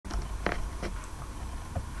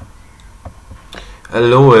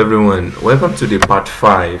Hello everyone, welcome to the part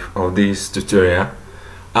 5 of this tutorial.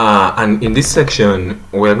 And in this section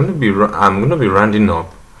I'm going to be rounding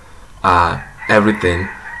up everything,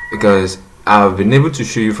 because I've been able to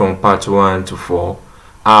show you from part 1 to 4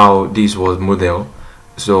 how this was modeled.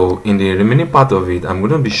 So in the remaining part of it, I'm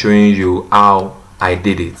going to be showing you how I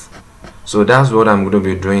did it. So that's what I'm going to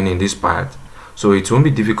be doing in this part, so it won't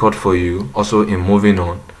be difficult for you also in moving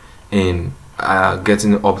on in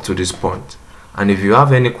getting up to this point. And if you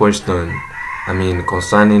have any question,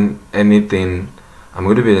 concerning anything I'm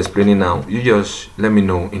going to be explaining now, you just let me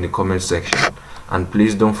know in the comment section, and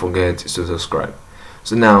please don't forget to subscribe.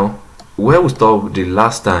 So now, where we stopped the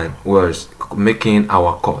last time was making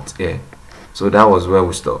our cut here. So that was where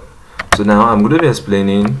we stopped. So now I'm going to be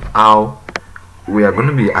explaining how we are going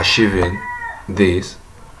to be achieving this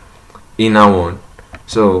inner one.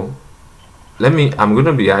 So I'm going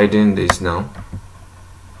to be hiding this now.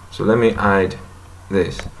 So let me hide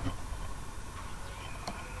this.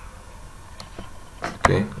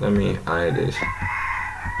 Okay, let me hide this.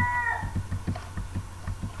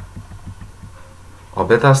 Or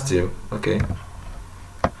better still, okay.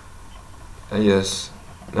 Let me just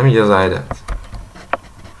hide that.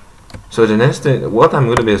 So the next thing, what I'm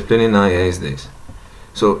going to be explaining now here is this.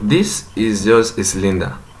 So this is just a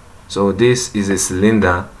cylinder. So this is a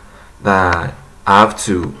cylinder that I have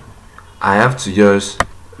to just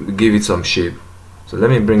give it some shape. So let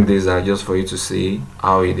me bring this out just for you to see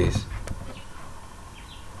how it is.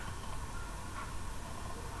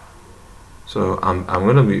 So I'm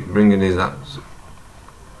going to be bringing this out.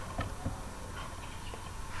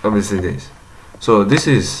 Obviously this. So this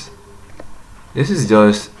is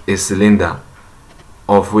just a cylinder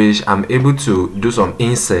of which I'm able to do some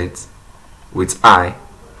inserts with eye.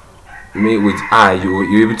 With eye,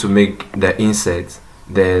 you're able to make the insert,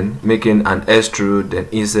 then making an extrude, then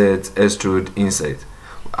insert, extrude, insert.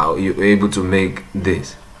 You're able to make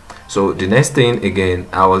this. So the next thing again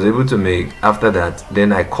I was able to make after that,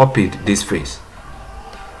 then I copied this face.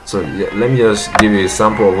 So let me just give you a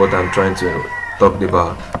sample of what I'm trying to talk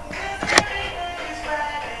about.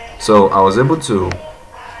 So I was able to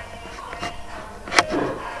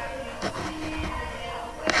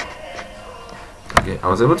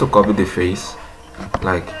copy the face,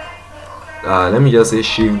 like let me just say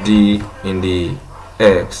Shift D in the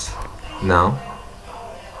X now.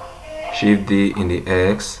 Shift D in the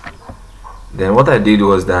X. Then what I did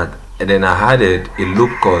was that, and then I added a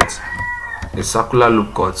loop cut, a circular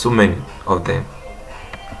loop cut, so many of them,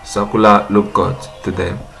 circular loop cut to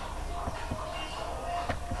them.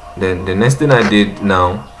 Then the next thing I did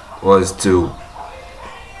now was to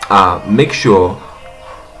make sure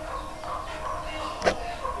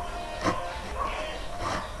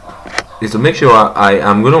I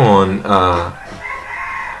am going on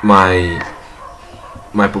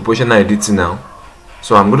my proportional editing now.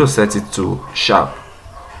 So I'm going to set it to sharp.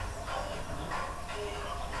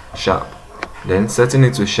 Then setting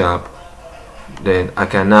it to sharp, then I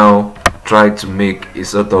can now try to make a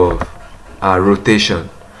sort of rotation.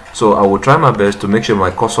 So I will try my best to make sure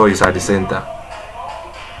my cursor is at the center.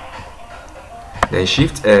 Then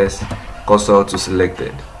Shift S, cursor to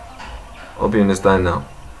selected. Hope you understand now.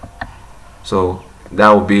 So that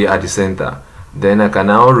will be at the center. Then I can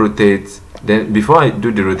now rotate. Then before I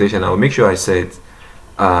do the rotation, I will make sure I set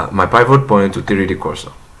my pivot point to 3D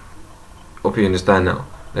cursor. Hope you understand now.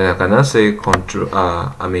 Then I can now say Control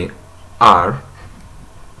R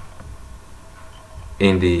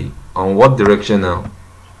in the on what direction now?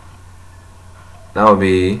 That will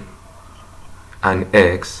be an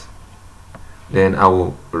X. Then I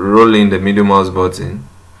will roll in the middle mouse button.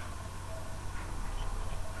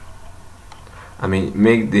 Make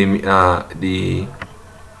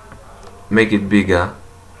make it bigger.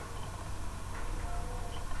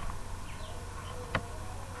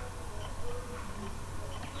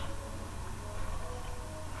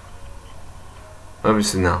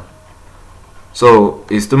 Obviously now. So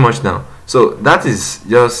it's too much now. So that is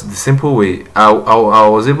just the simple way I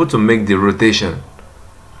was able to make the rotation.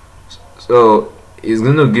 So it's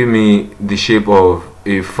going to give me the shape of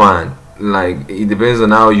a fan. Like, it depends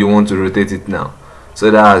on how you want to rotate it now.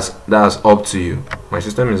 So that's up to you. My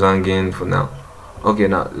system is hanging for now. Okay,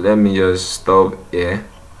 now let me just stop here.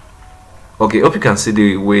 Okay, hope you can see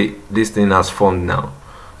the way this thing has formed now.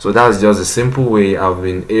 So that's just a simple way I've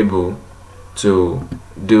been able to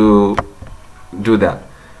do that.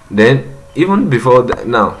 Then even before that,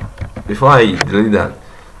 now before I delete that,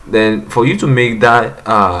 then for you to make that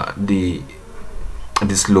the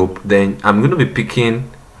slope, then I'm going to be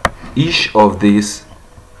picking each of these,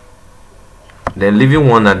 then leaving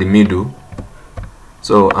one at the middle,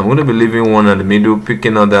 So I'm going to be leaving one at the middle,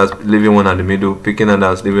 picking others, leaving one at the middle, picking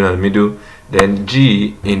others, leaving at the middle. Then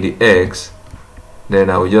G in the X, then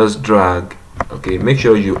I will just drag. Okay, make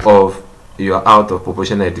sure you are out of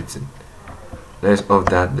proportion editing. Let's off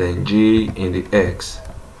that. Then G in the X,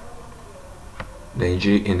 then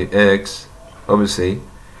G in the X, obviously.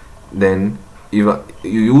 Then if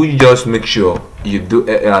you just make sure you do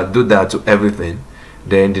that to everything.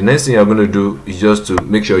 Then the next thing you're going to do is just to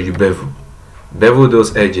make sure you bevel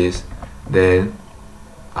those edges. Then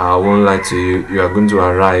I won't lie to you, you are going to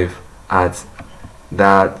arrive at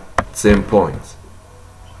that same point.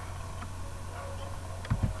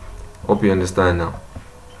 Hope you understand now.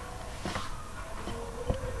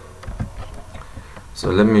 So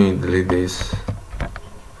let me delete this.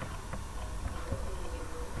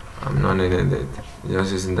 I'm not needing it,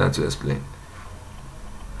 just using that to explain.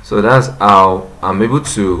 So that's how I'm able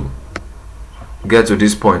to get to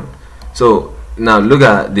this point. So now look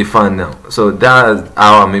at the fan now. So that's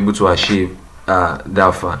how I'm able to achieve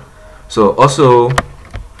that fan. So also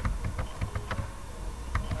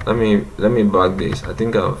let me back this. I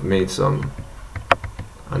think I've made some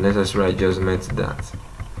unnecessary adjustments to that.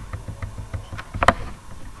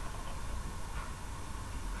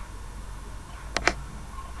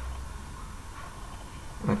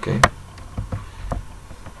 Okay.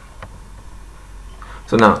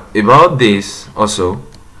 So now about this also.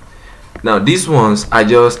 Now these ones are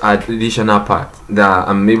just additional part that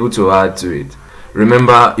I'm able to add to it.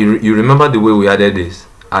 Remember, you remember the way we added this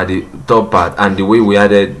at the top part and the way we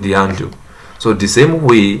added the handle. So the same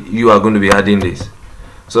way you are going to be adding this.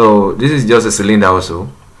 So this is just a cylinder also.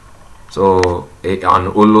 So an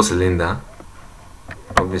hollow cylinder.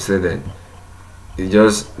 Obviously then it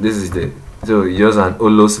just this is the so just an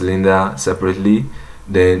hollow cylinder separately.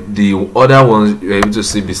 Then the other ones you're able to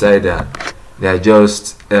see beside that, they are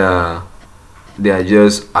just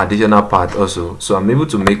additional part also. So I'm able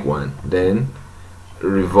to make one, then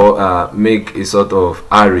make a sort of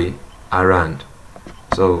array around.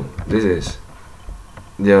 So this is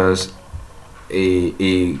just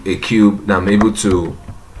a cube that I'm able to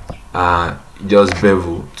just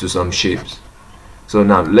bevel to some shapes. So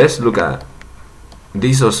now let's look at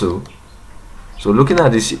this also. So looking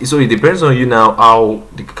at this, so it depends on you now how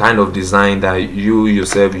the kind of design that you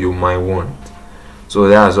yourself you might want. So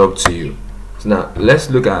that's up to you. So now let's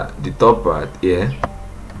look at the top part here.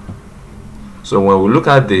 So when we look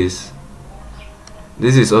at this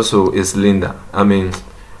is also a cylinder, I mean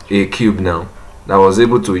a cube now, that was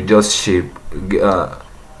able to just shape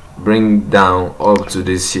bring down up to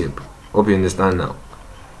this shape. Hope you understand now.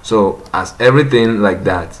 So as everything like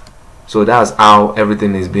that, so that's how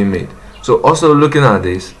everything is being made. So also looking at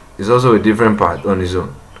this is also a different part on its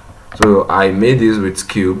own. So I made this with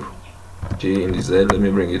cube G in the Z. Let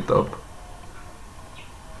me bring it up.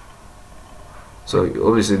 So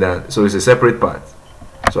obviously that, so it's a separate part.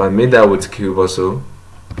 So I made that with cube also.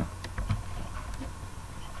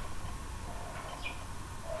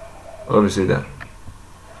 Obviously that.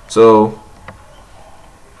 So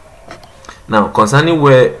now concerning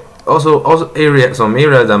where also some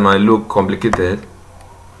areas that might look complicated.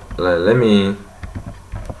 Like,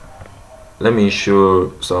 let me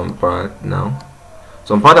show some part now.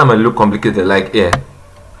 Some part that might look complicated, like here.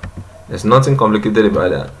 There's nothing complicated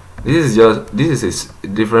about that. This is a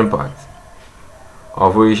different part,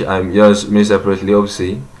 of which I'm just made separately.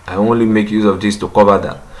 Obviously, I only make use of this to cover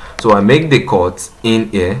that. So I make the cut in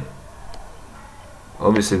here.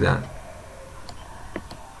 Obviously that.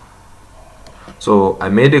 So I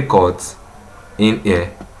made a cut in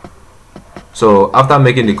here. So after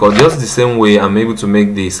making the cut, just the same way I'm able to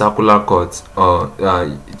make the circular cut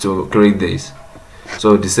to create this.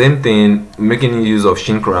 So the same thing, making use of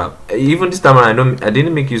shrink wrap. Even this time I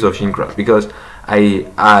didn't make use of shrink wrap because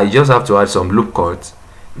I just have to add some loop cuts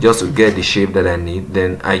just to get the shape that I need.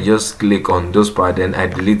 Then I just click on those parts, then I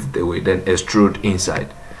delete it away, then extrude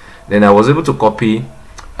inside. Then I was able to copy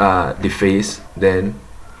the face, then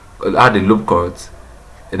add the loop cuts,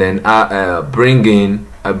 and then bring in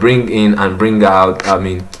and bring out. I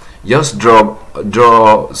mean, just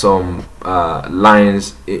draw some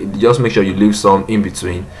lines. Just make sure you leave some in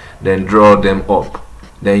between, then draw them up.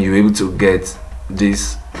 Then you're able to get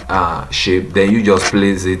this shape. Then you just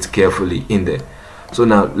place it carefully in there. So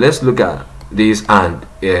now let's look at this hand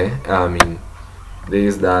here. I mean,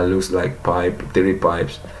 this that looks like pipe, 3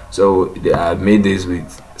 pipes. So I made this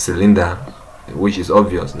with cylinder, which is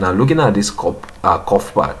obvious. Now looking at this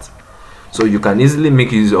cuff part, so you can easily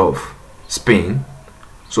make use of spin.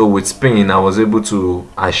 So with spin I was able to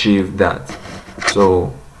achieve that.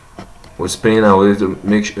 So with spin I was able to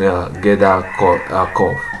make sure get that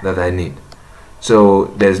cuff that I need. So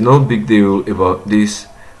there's no big deal about this.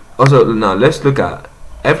 Also, now let's look at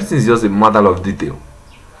everything is just a matter of detail.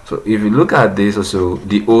 So if you look at this, also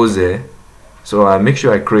the O's there, so I make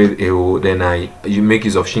sure I create a O, then you make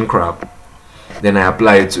use of shrink wrap, then I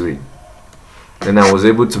apply it to it, then I was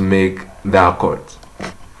able to make that cut.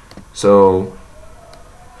 So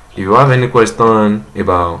if you have any question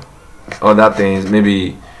about other things,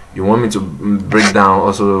 maybe you want me to break down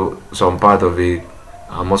also some part of it,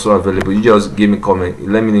 I'm also available. You just give me comment,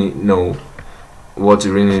 let me know what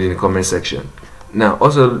you really need in the comment section. Now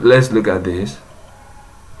also let's look at this.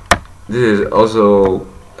 This is also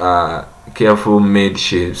careful made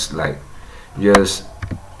shapes, like just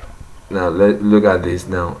now let's look at this.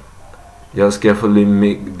 Now just carefully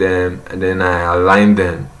make them and then I align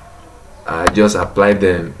them. I just apply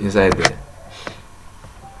them inside there.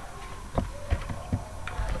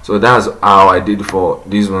 So that's how I did for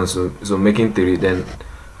this one. So making 3, then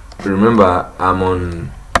remember I'm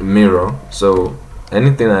on mirror, so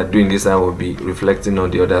anything I do in this side will be reflecting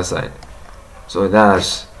on the other side. So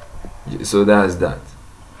that's that.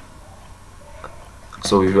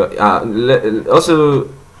 So if also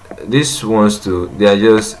these ones too, they are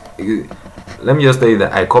just, let me just tell you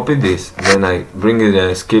that I copy this, then I bring it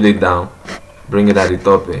and scale it down, bring it at the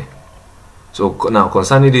top here. So now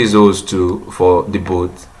concerning these O's too for the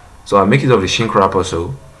boat, so I make it of the shrink wrap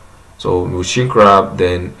also. So we shrink wrap,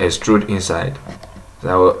 then extrude inside.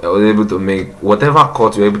 So I was able to make whatever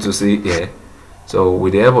cut you're able to see here. So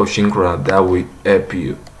with the help of shrink wrap, that will help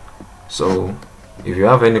you. So if you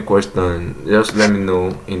have any question, just let me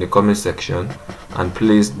know in the comment section, and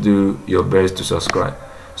please do your best to subscribe.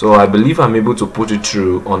 So I believe I'm able to put it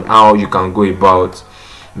through on how you can go about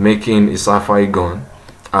making a sci-fi gun,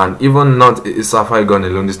 and even not a sci-fi gun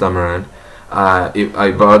alone this time around. If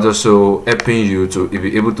I but also helping you to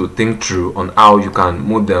be able to think through on how you can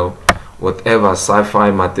model whatever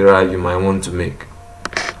sci-fi material you might want to make.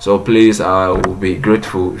 So please, I will be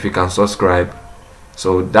grateful if you can subscribe,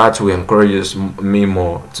 so that will encourage me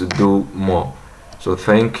more to do more. So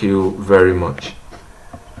thank you very much.